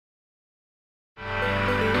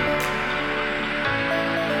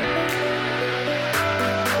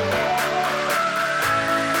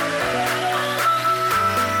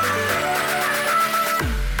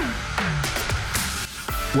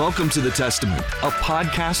Welcome to The Testament, a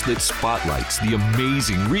podcast that spotlights the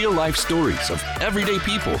amazing real-life stories of everyday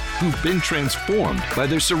people who've been transformed by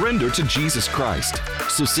their surrender to Jesus Christ.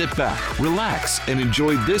 So sit back, relax, and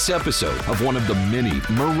enjoy this episode of one of the many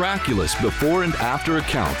miraculous before and after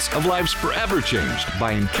accounts of lives forever changed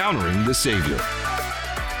by encountering the Savior.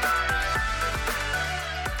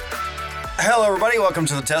 Hello, everybody. Welcome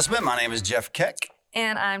to The Testament. My name is Jeff Keck.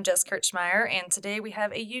 And I'm Jess Kirchmeier, and today we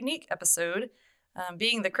have a unique episode.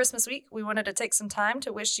 Being the Christmas week, we wanted to take some time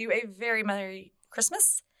to wish you a very Merry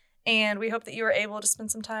Christmas, and we hope that you are able to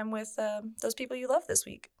spend some time with those people you love this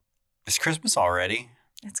week. It's Christmas already.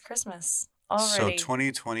 It's Christmas already. So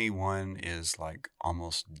 2021 is like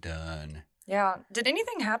almost done. Yeah. Did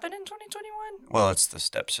anything happen in 2021? Well, it's the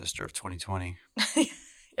stepsister of 2020.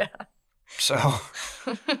 Yeah. So,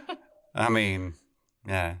 I mean,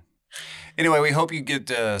 yeah. Anyway, we hope you get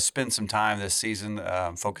to spend some time this season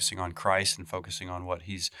focusing on Christ and focusing on what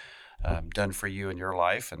He's done for you in your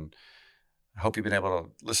life. And I hope you've been able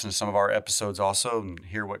to listen to some of our episodes also and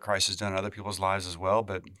hear what Christ has done in other people's lives as well.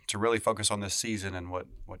 But to really focus on this season and what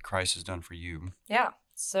Christ has done for you. Yeah.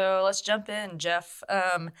 So let's jump in, Jeff.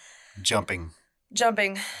 Jumping.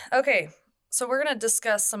 Okay. So we're going to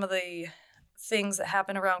discuss some of the things that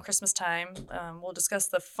happen around Christmas time. We'll discuss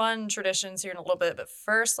the fun traditions here in a little bit, but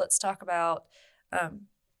first let's talk about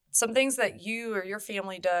some things that you or your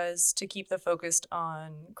family does to keep the focused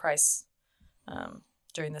on Christ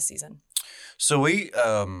during this season. So we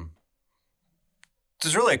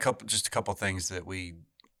there's really a couple things that we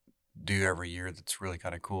do every year that's really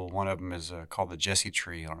kind of cool. One of them is called the Jesse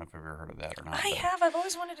tree. I don't know if you've ever heard of that or not. I've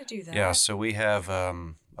always wanted to do that. Yeah, so we have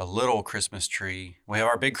a little Christmas tree. We have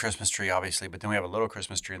our big Christmas tree, obviously, but then we have a little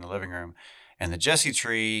Christmas tree in the living room. And the Jesse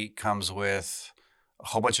tree comes with a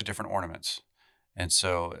whole bunch of different ornaments. And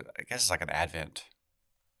so I guess it's like an Advent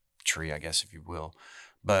tree, I guess, if you will.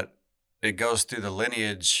 But it goes through the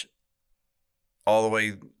lineage all the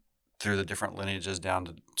way through the different lineages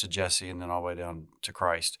down to Jesse and then all the way down to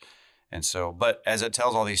Christ. And so, but as it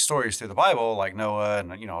tells all these stories through the Bible, like Noah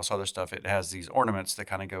and, all this other stuff, it has these ornaments that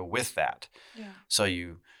kind of go with that. Yeah. So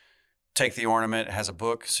you take the ornament, it has a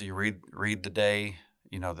book, so you read the day,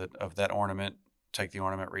 of that ornament, take the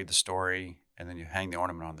ornament, read the story, and then you hang the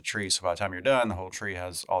ornament on the tree. So by the time you're done, the whole tree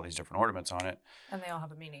has all these different ornaments on it. And they all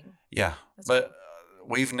have a meaning. Yeah. That's but cool.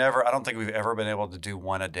 I don't think we've ever been able to do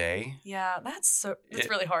one a day. Yeah, it's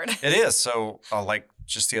really hard. It is. So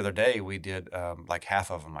just the other day, we did like half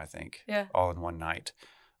of them, I think, all in one night,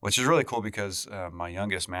 which is really cool because my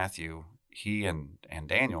youngest, Matthew, he and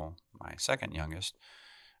Daniel, my second youngest,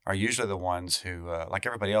 are usually the ones who, like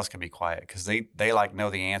everybody else, can be quiet because they know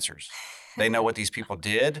the answers. They know what these people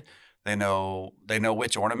did. They know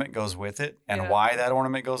which ornament goes with it and why that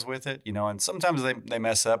ornament goes with it, and sometimes they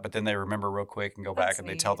mess up, but then they remember real quick and go back and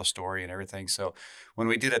they tell the story and everything. So when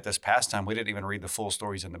we did it this past time, we didn't even read the full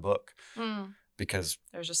stories in the book because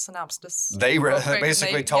there's just synopsis. They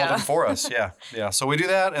basically told them for us. Yeah. So we do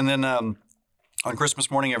that. And then on Christmas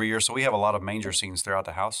morning every year, so we have a lot of manger scenes throughout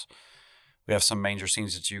the house. We have some manger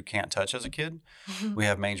scenes that you can't touch as a kid. We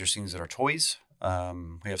have manger scenes that are toys.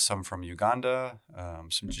 We have some from Uganda,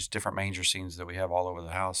 some just different manger scenes that we have all over the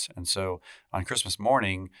house. And so on Christmas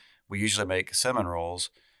morning, we usually make cinnamon rolls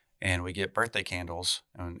and we get birthday candles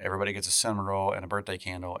and everybody gets a cinnamon roll and a birthday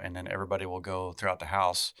candle. And then everybody will go throughout the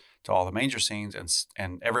house to all the manger scenes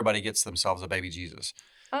and everybody gets themselves a baby Jesus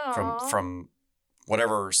from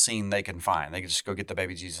whatever scene they can find. They can just go get the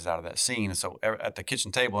baby Jesus out of that scene. And so at the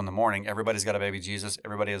kitchen table in the morning, everybody's got a baby Jesus.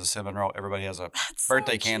 Everybody has a cinnamon roll. Everybody has a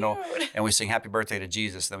birthday candle. And we sing happy birthday to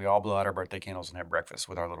Jesus. Then we all blow out our birthday candles and have breakfast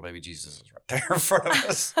with our little baby Jesus right there in front of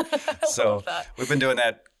us. So we've been doing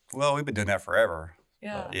that. Well, we've been doing that forever.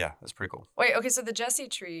 Yeah. Yeah, that's pretty cool. Wait, okay, so the Jesse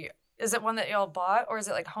tree, is it one that y'all bought or is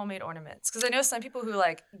it like homemade ornaments? Because I know some people who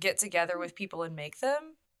get together with people and make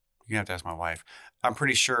them. You have to ask my wife. I'm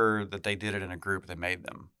pretty sure that they did it in a group that made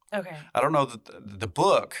them. Okay. I don't know the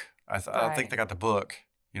book. I think they got the book,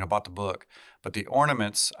 bought the book. But the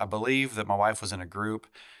ornaments, I believe that my wife was in a group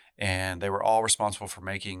and they were all responsible for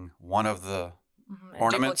making one of the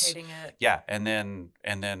ornaments. Duplicating it. Yeah. And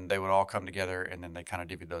then they would all come together and then they kind of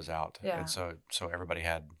divvied those out. Yeah. And so everybody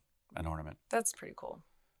had an ornament. That's pretty cool.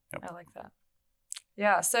 Yep. I like that.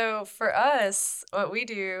 Yeah. So for us, what we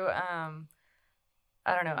do,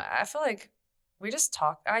 I don't know. I feel like we just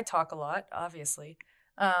talk. I talk a lot, obviously.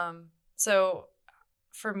 So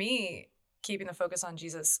for me, keeping the focus on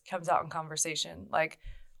Jesus comes out in conversation. Like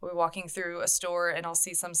we're walking through a store and I'll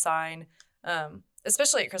see some sign,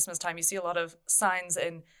 especially at Christmas time, you see a lot of signs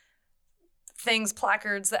and things,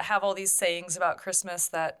 placards that have all these sayings about Christmas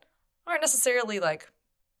that aren't necessarily like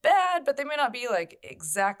bad, but they may not be like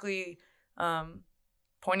exactly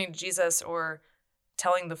pointing to Jesus or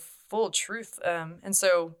telling the full truth. And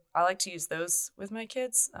so I like to use those with my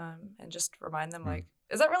kids and just remind them, like,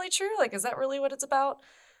 is that really true? Like, is that really what it's about?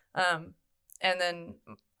 And then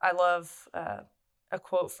I love a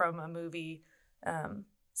quote from a movie.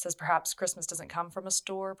 Says, perhaps Christmas doesn't come from a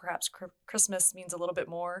store. Perhaps Christmas means a little bit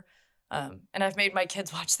more. And I've made my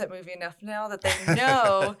kids watch that movie enough now that they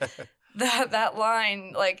know that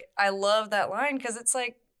line. Like, I love that line because it's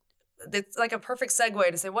like a perfect segue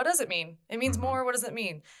to say, what does it mean? It means more. What does it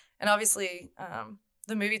mean? And obviously,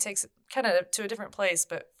 the movie takes it kind of to a different place.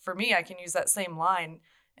 But for me, I can use that same line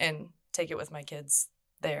and take it with my kids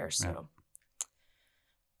there. So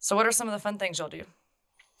what are some of the fun things you'll do?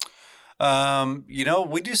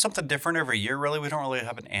 We do something different every year, really. We don't really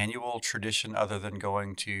have an annual tradition other than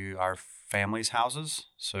going to our family's houses.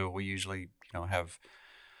 So we usually, have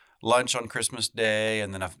lunch on Christmas Day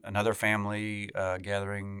and then another family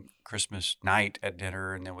gathering Christmas night at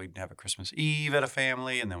dinner. And then we'd have a Christmas Eve at a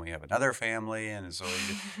family. And then we have another family. And so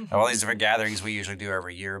we have all these different gatherings we usually do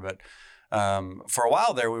every year. But for a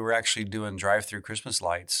while there, we were actually doing drive-through Christmas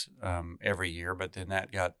lights every year. But then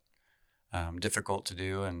that got difficult to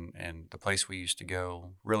do, and the place we used to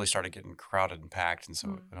go really started getting crowded and packed, and so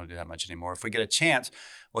we don't do that much anymore. If we get a chance,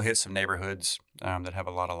 we'll hit some neighborhoods that have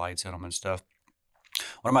a lot of lights in them and stuff.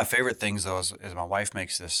 One of my favorite things, though, is my wife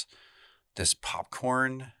makes this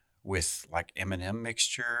popcorn with like M&M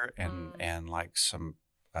mixture and like some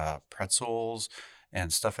pretzels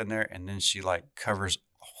and stuff in there, and then she like covers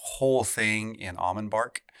a whole thing in almond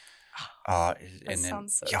bark.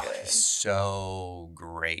 Sounds so good. It's so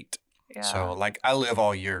great. Yeah. So like I live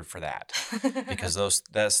all year for that because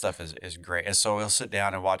that stuff is great. And so we'll sit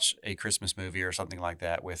down and watch a Christmas movie or something like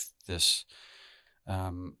that with this.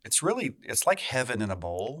 It's like heaven in a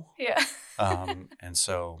bowl. Yeah. And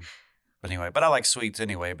so, but anyway, but I like sweets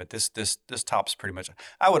anyway. But this tops pretty much.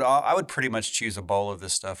 I would pretty much choose a bowl of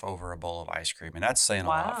this stuff over a bowl of ice cream, and that's saying a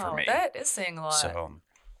lot for me. That is saying a lot. So,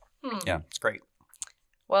 yeah, it's great.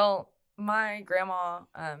 Well, my grandma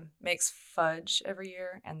makes fudge every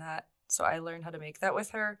year, so I learned how to make that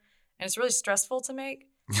with her. And it's really stressful to make,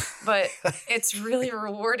 but it's really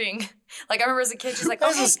rewarding. Like I remember as a kid, she's like, "Why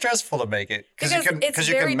is it stressful to make it? Because you can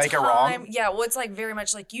make it wrong." Yeah, well, it's like very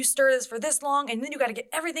much like you stir this for this long, and then you got to get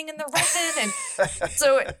everything in the right bin. And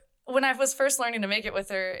so when I was first learning to make it with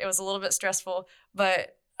her, it was a little bit stressful,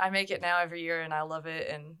 but I make it now every year, and I love it.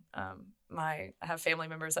 And I have family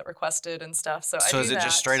members that request it and stuff. So I do is it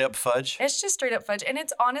just straight up fudge? It's just straight up fudge, and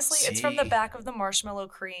it's honestly it's from the back of the marshmallow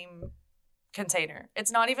cream container.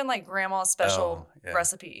 It's not even like grandma's special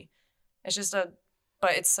recipe. It's just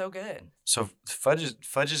but it's so good. So fudge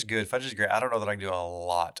is good. Fudge is great. I don't know that I can do a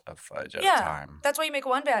lot of fudge at a time. That's why you make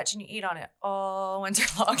one batch and you eat on it all winter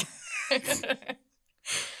long.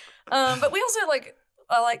 But we also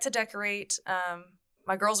I like to decorate.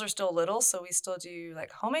 My girls are still little, so we still do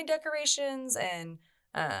like homemade decorations and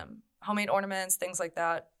homemade ornaments, things like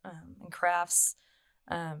that, and crafts.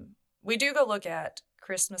 We do go look at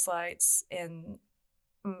Christmas lights, and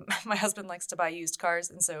my husband likes to buy used cars,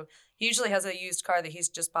 and so he usually has a used car that he's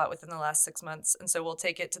just bought within the last 6 months, and so we'll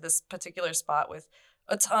take it to this particular spot with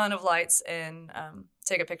a ton of lights and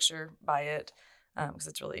take a picture by it because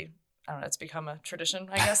it's really, I don't know, it's become a tradition,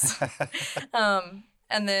 I guess.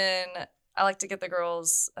 And then I like to get the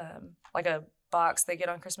girls like a box they get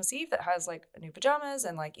on Christmas Eve that has like new pajamas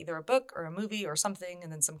and like either a book or a movie or something,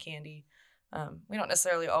 and then some candy. We don't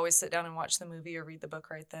necessarily always sit down and watch the movie or read the book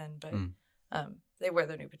right then, but they wear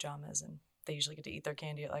their new pajamas and they usually get to eat their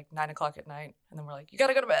candy at like 9:00 at night, and then we're like, you got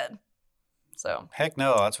to go to bed. So heck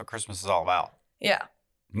no, that's what Christmas is all about. Yeah.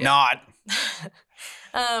 Not.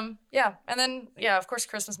 Yeah, and then of course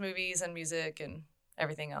Christmas movies and music and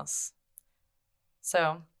everything else.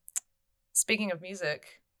 So, speaking of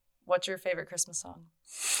music, what's your favorite Christmas song?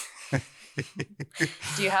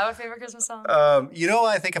 Do you have a favorite Christmas song?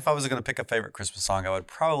 I think if I was going to pick a favorite Christmas song, I would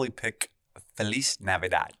probably pick Feliz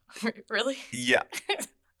Navidad. Really? Yeah.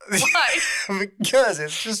 Why? Because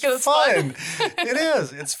it's just fun. It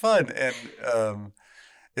is. It's fun. And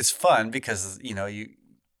it's fun because, you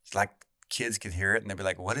like kids can hear it and they'll be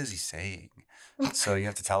like, what is he saying? So you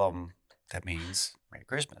have to tell them that means Merry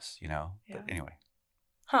Christmas, Yeah. But anyway.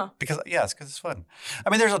 Huh. Because it's fun. I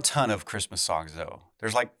mean, there's a ton of Christmas songs, though.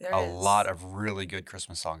 There's a lot of really good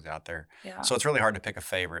Christmas songs out there. Yeah. So it's really hard to pick a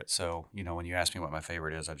favorite. So, when you ask me what my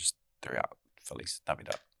favorite is, I just throw out Feliz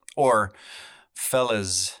Navidad. Or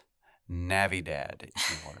Feliz Navidad, if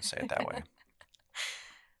you want to say it that way.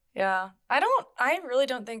 Yeah. I really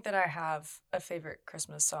don't think that I have a favorite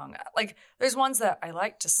Christmas song. Like, there's ones that I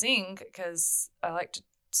like to sing because I like to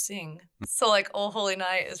sing. So like "Oh Holy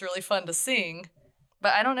Night" is really fun to sing.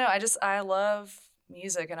 But I don't know. I love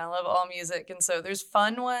music, and I love all music. And so there's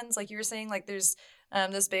fun ones, like you were saying. Like there's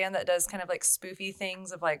this band that does kind of like spoofy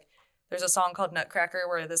things of like, there's a song called Nutcracker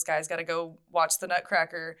where this guy's got to go watch the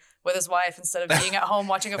Nutcracker with his wife instead of being at home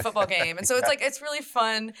watching a football game. And so it's like, it's really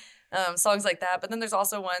fun, songs like that. But then there's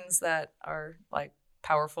also ones that are like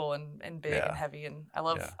powerful and big and heavy. And I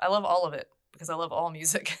love all of it because I love all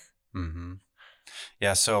music. Mm-hmm.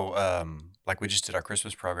 Yeah. So like we just did our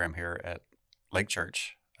Christmas program here at Lake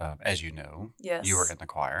Church, as you know. Yes. You were in the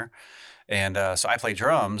choir. And so I played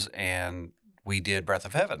drums, and we did Breath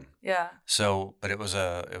of Heaven. Yeah. So, but it was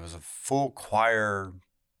a full choir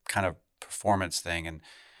kind of performance thing. And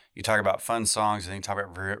you talk about fun songs, and then you talk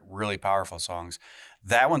about really powerful songs.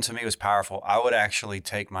 That one to me was powerful. I would actually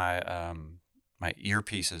take my my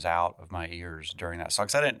earpieces out of my ears during that song,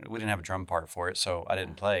 because we didn't have a drum part for it, so I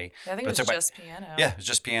didn't play. Yeah, I think it was just piano. Yeah, it was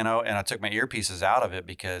just piano, and I took my earpieces out of it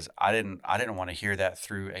because I didn't want to hear that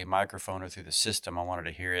through a microphone or through the system. I wanted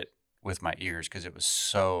to hear it with my ears because it was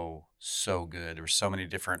so good. There were so many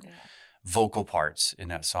different vocal parts in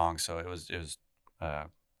that song, so it was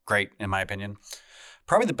great in my opinion.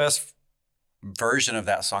 Probably the best version of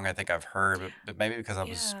that song I think I've heard, but maybe because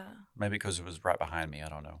it was right behind me. I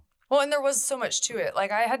don't know. Well, and there was so much to it.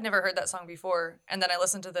 Like I had never heard that song before, and then I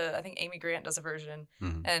listened to I think Amy Grant does a version,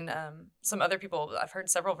 and some other people. I've heard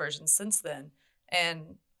several versions since then,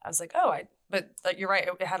 and I was like, but like, you're right.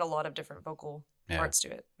 It had a lot of different vocal parts to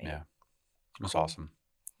it. Yeah, it was awesome.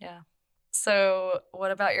 Yeah. So,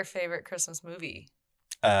 what about your favorite Christmas movie?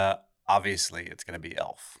 Obviously, it's going to be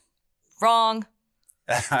Elf. Wrong.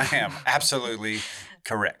 I am absolutely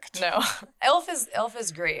correct. No, Elf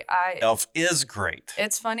is great. Elf is great.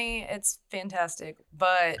 It's funny. It's fantastic.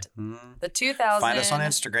 But the 2000. Find us on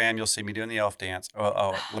Instagram. You'll see me doing the Elf dance.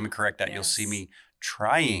 Oh, let me correct that. Yes. You'll see me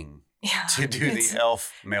trying to do the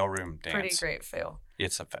Elf mailroom dance. Pretty great fail.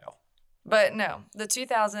 It's a fail. But no, the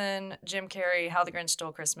 2000 Jim Carrey How the Grinch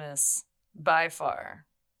Stole Christmas, by far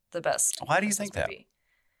the best. Why do you think movie.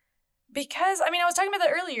 That? Because I was talking about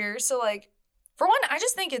that earlier. So like, for one, I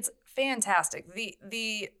just think it's fantastic.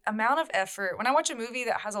 The amount of effort when I watch a movie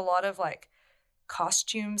that has a lot of like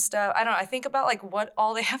costume stuff. I think about like what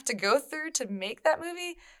all they have to go through to make that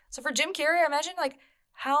movie. So for Jim Carrey, I imagine like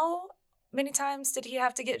how many times did he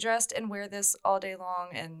have to get dressed and wear this all day long?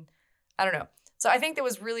 And I don't know. So I think that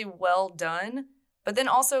was really well done. But then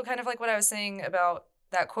also kind of like what I was saying about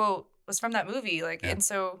that quote was from that movie. Like, and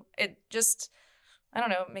so it just, I don't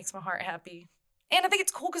know, it makes my heart happy. And I think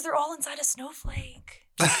it's cool because they're all inside a snowflake.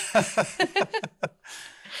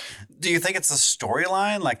 Do you think it's the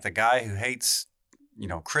storyline? Like the guy who hates,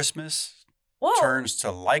 Christmas turns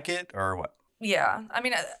to like it, or what? Yeah.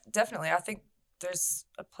 Definitely. I think there's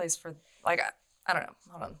a place for, like, I don't know.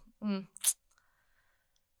 Hold on.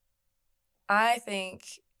 I think,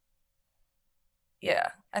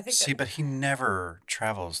 See, but he never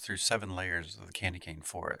travels through 7 layers of the candy cane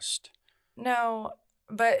forest. No.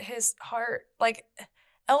 But his heart, like,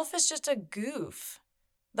 Elf is just a goof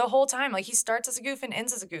the whole time. Like, he starts as a goof and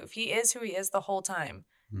ends as a goof. He is who he is the whole time.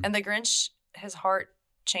 Mm-hmm. And the Grinch, his heart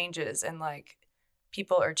changes, and, like,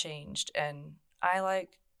 people are changed. And I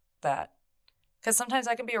like that. Because sometimes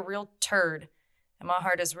I can be a real turd, and my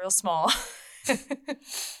heart is real small.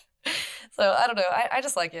 So, I don't know. I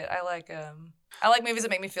just like it. I like movies that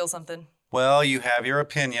make me feel something. Well, you have your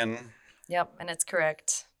opinion. Yep, and it's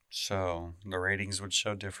correct. So the ratings would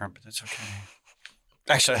show different, but it's okay.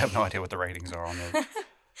 Actually, I have no idea what the ratings are on there.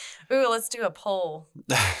 Ooh, let's do a poll.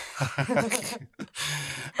 All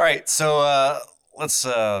right, so this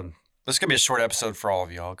is gonna be a short episode for all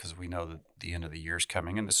of y'all because we know that the end of the year is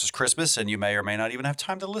coming, and this is Christmas, and you may or may not even have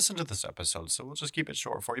time to listen to this episode. So we'll just keep it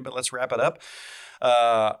short for you, but let's wrap it up.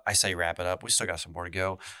 I say wrap it up. We still got some more to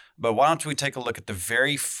go, but why don't we take a look at the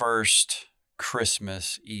very first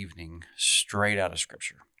Christmas evening straight out of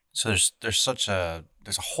Scripture? So there's a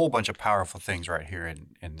whole bunch of powerful things right here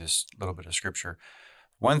in this little bit of Scripture.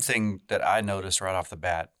 One thing that I noticed right off the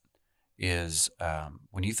bat is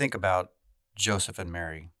when you think about Joseph and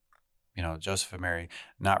Mary, Joseph and Mary,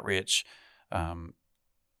 not rich. When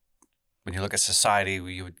you look at society,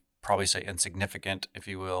 you would probably say insignificant, if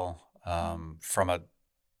you will, from a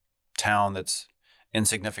town that's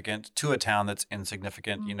insignificant to a town that's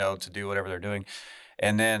insignificant, to do whatever they're doing.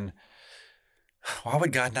 And then why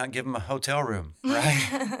would God not give them a hotel room,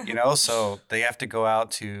 right? So they have to go out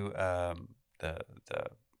to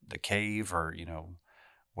the cave or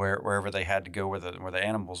wherever they had to go where the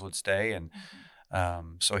animals would stay, and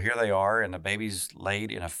so here they are, and the baby's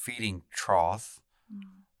laid in a feeding trough,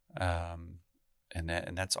 and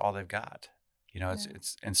that's all they've got.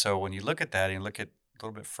 It's and so when you look at that and you look at a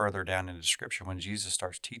little bit further down into Scripture, when Jesus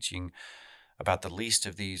starts teaching about the least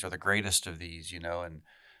of these or the greatest of these,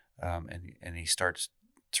 and he starts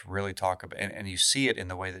to really talk about, and you see it in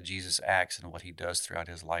the way that Jesus acts and what he does throughout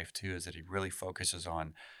his life too, is that he really focuses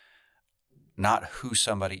on not who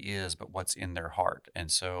somebody is, but what's in their heart. And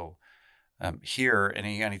so here, and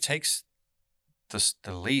he takes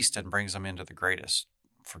the least and brings them into the greatest.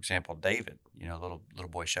 For example, David, little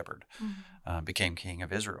boy shepherd, became king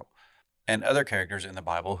of Israel, and other characters in the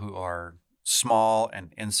Bible who are small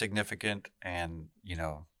and insignificant and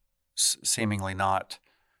seemingly not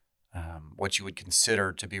what you would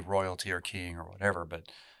consider to be royalty or king or whatever. But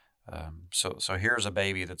so here's a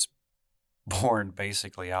baby that's born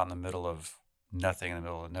basically out in the middle of nothing, in the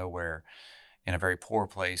middle of nowhere, in a very poor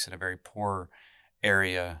place, in a very poor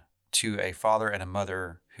area, to a father and a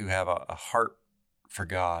mother who have a heart for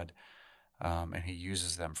God, and he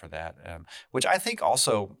uses them for that, which I think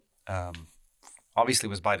also obviously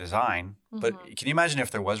was by design. But can you imagine if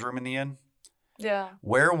there was room in the inn? Yeah.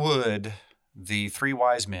 Where would the 3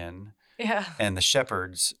 wise men and the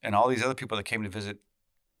shepherds and all these other people that came to visit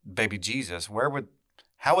baby Jesus,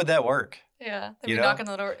 how would that work? Yeah, they'd be knocking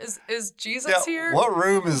on the door. Is Jesus here? What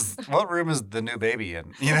room is the new baby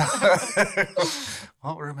in?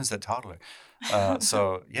 What room is that toddler?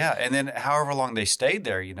 And then however long they stayed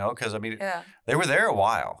there, because they were there a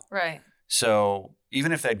while, right? So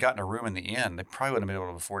even if they'd gotten a room in the inn, they probably wouldn't have been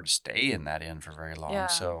able to afford to stay in that inn for very long. Yeah.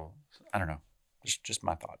 So I don't know, just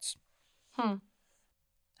my thoughts. I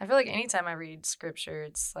feel like anytime I read scripture,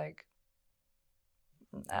 it's like,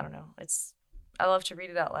 I don't know, I love to read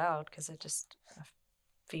it out loud because I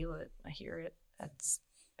feel it, I hear it. That's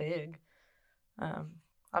big.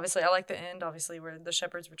 Obviously, I like the end, where the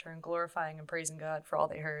shepherds return glorifying and praising God for all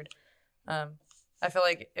they heard. I feel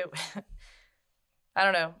like it, I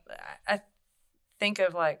don't know, I think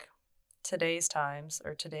of like today's times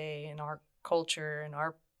or today in our culture, in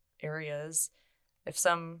our areas, if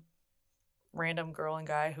some random girl and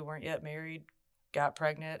guy who weren't yet married got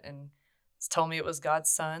pregnant and told me it was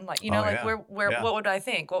God's son, what would I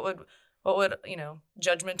think? What would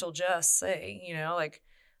judgmental Jess say?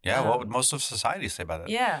 What would most of society say about it?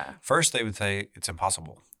 Yeah. First, they would say it's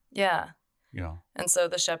impossible. Yeah. And so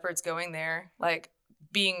the shepherds going there,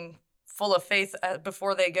 being full of faith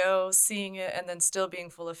before they go, seeing it, and then still being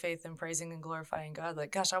full of faith and praising and glorifying God.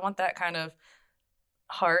 Like, gosh, I want that kind of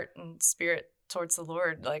heart and spirit towards the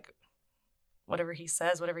Lord. Like, whatever he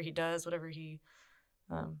says, whatever he does, whatever he,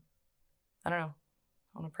 I don't know.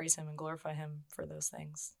 I want to praise him and glorify him for those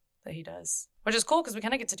things that he does, which is cool because we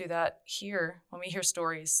kind of get to do that here when we hear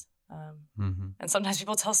stories. And sometimes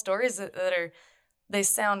people tell stories that they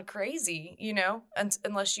sound crazy, and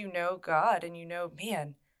unless you know God and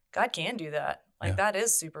man, God can do that. That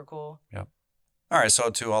is super cool. Yep. All right. So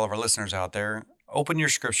to all of our listeners out there, open your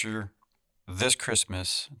scripture this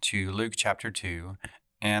Christmas to Luke chapter 2.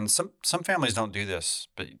 And some families don't do this,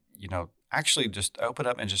 but, actually just open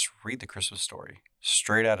up and just read the Christmas story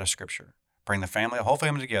straight out of Scripture. Bring the whole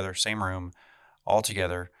family together, same room, all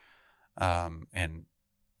together. And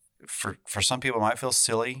for some people, it might feel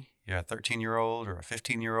silly. You're a 13-year-old or a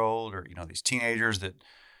 15-year-old or, these teenagers that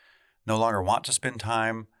no longer want to spend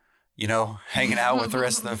time, hanging out with the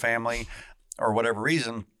rest of the family or whatever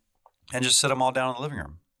reason, and just sit them all down in the living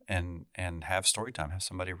room and have story time. Have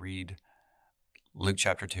somebody read Luke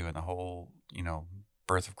chapter 2 and the whole,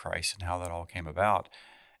 birth of Christ and how that all came about.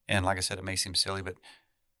 And like I said, it may seem silly, but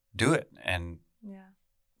do it. And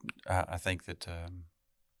I think that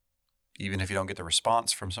even if you don't get the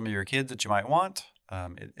response from some of your kids that you might want,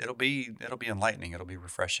 it'll be enlightening. It'll be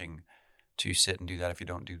refreshing to sit and do that if you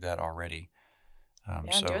don't do that already.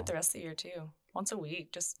 Do it the rest of the year too. Once a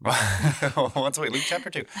week, just once a week. Luke chapter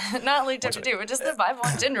 2. Not Luke chapter 2, but just the Bible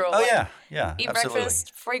in general. Oh yeah. Eat absolutely.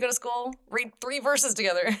 breakfast before you go to school. Read 3 verses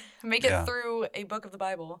together. Make it through a book of the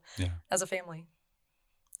Bible as a family.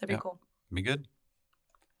 That'd be cool. Be good.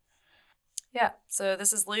 Yeah. So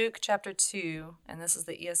this is Luke chapter 2, and this is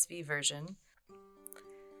the ESV version.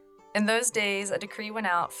 In those days, a decree went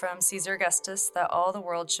out from Caesar Augustus that all the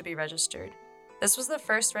world should be registered. This was the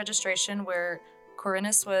first registration where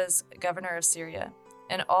Quirinius was governor of Syria,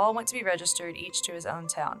 and all went to be registered, each to his own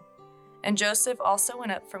town. And Joseph also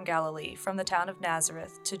went up from Galilee, from the town of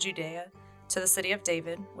Nazareth to Judea, to the city of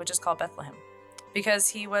David, which is called Bethlehem, because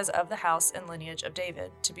he was of the house and lineage of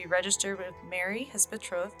David, to be registered with Mary, his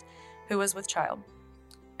betrothed, who was with child.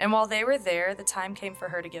 And while they were there, the time came for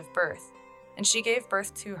her to give birth. And she gave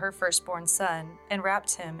birth to her firstborn son, and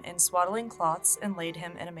wrapped him in swaddling cloths, and laid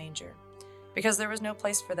him in a manger, because there was no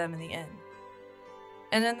place for them in the inn.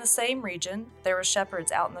 And in the same region there were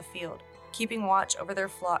shepherds out in the field, keeping watch over their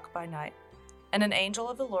flock by night. And an angel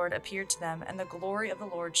of the Lord appeared to them, and the glory of the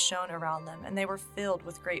Lord shone around them, and they were filled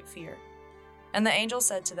with great fear. And the angel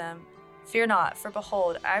said to them, "Fear not, for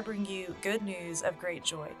behold, I bring you good news of great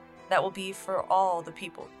joy, that will be for all the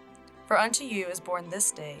people. For unto you is born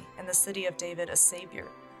this day in the city of David a Savior,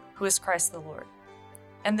 who is Christ the Lord.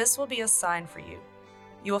 And this will be a sign for you.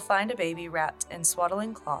 You will find a baby wrapped in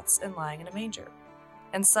swaddling cloths and lying in a manger."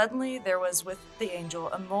 And suddenly there was with the angel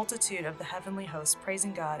a multitude of the heavenly hosts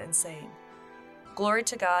praising God and saying, "Glory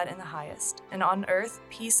to God in the highest, and on earth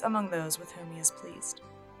peace among those with whom he is pleased."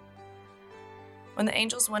 When the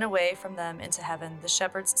angels went away from them into heaven, the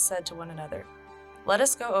shepherds said to one another, "Let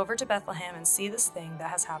us go over to Bethlehem and see this thing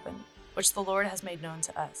that has happened, which the Lord has made known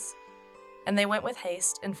to us." And they went with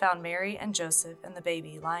haste and found Mary and Joseph and the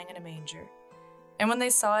baby lying in a manger. And when they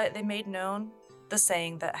saw it, they made known the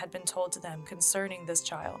saying that had been told to them concerning this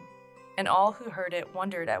child. And all who heard it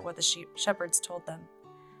wondered at what the shepherds told them.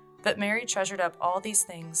 But Mary treasured up all these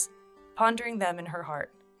things, pondering them in her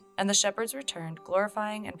heart. And the shepherds returned,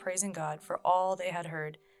 glorifying and praising God for all they had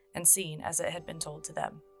heard and seen as it had been told to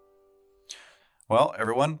them. Well,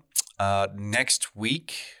 everyone, next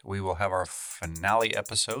week we will have our finale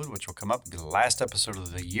episode, which will come up, the last episode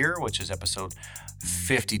of the year, which is episode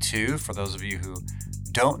 52, for those of you who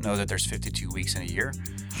don't know that there's 52 weeks in a year.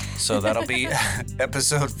 So that'll be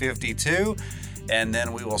episode 52. And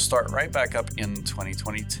then we will start right back up in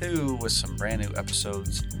 2022 with some brand new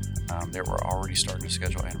episodes that we're already starting to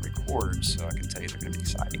schedule and record. So I can tell you they're going to be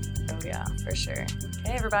exciting. Oh, yeah, for sure.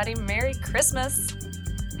 Okay, everybody, Merry Christmas.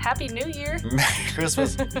 Happy New Year. Merry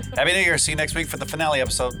Christmas. Happy New Year. See you next week for the finale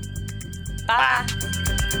episode.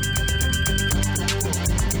 Bye.